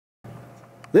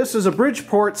This is a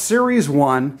Bridgeport Series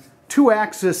 1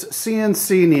 2-axis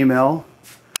CNC knee mill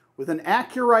with an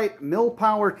Acu-Rite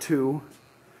Millpower 2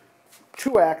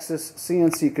 2-axis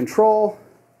CNC control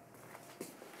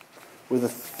with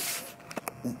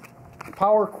a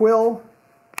power quill,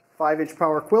 5-inch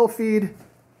power quill feed,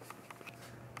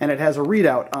 and it has a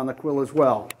readout on the quill as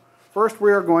well. First we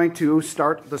are going to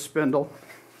start the spindle.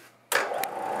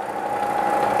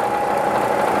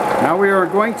 Now we are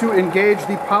going to engage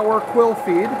the power quill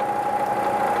feed.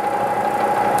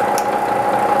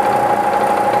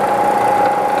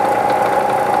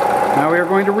 Now we are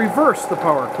going to reverse the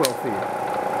power quill feed.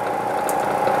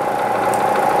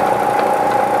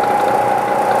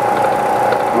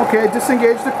 Okay,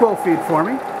 disengage the quill feed for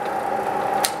me.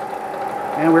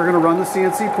 And we're going to run the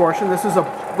CNC portion. This is a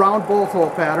round bolt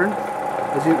hole pattern,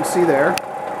 as you can see there.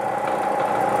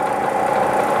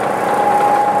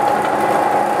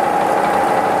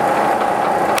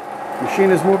 The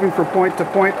machine is moving from point to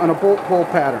point on a bolt hole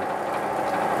pattern.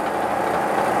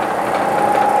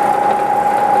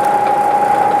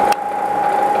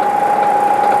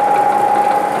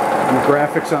 And the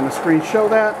graphics on the screen show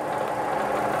that.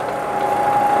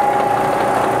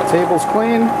 The table's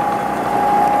clean.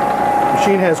 The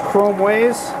machine has chrome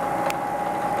ways.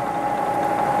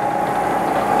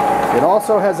 It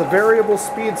also has a variable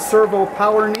speed servo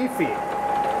power knee feed.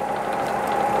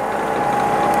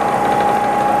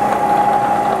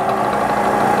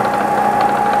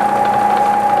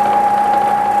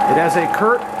 It has a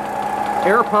Curt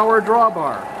air power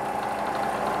drawbar.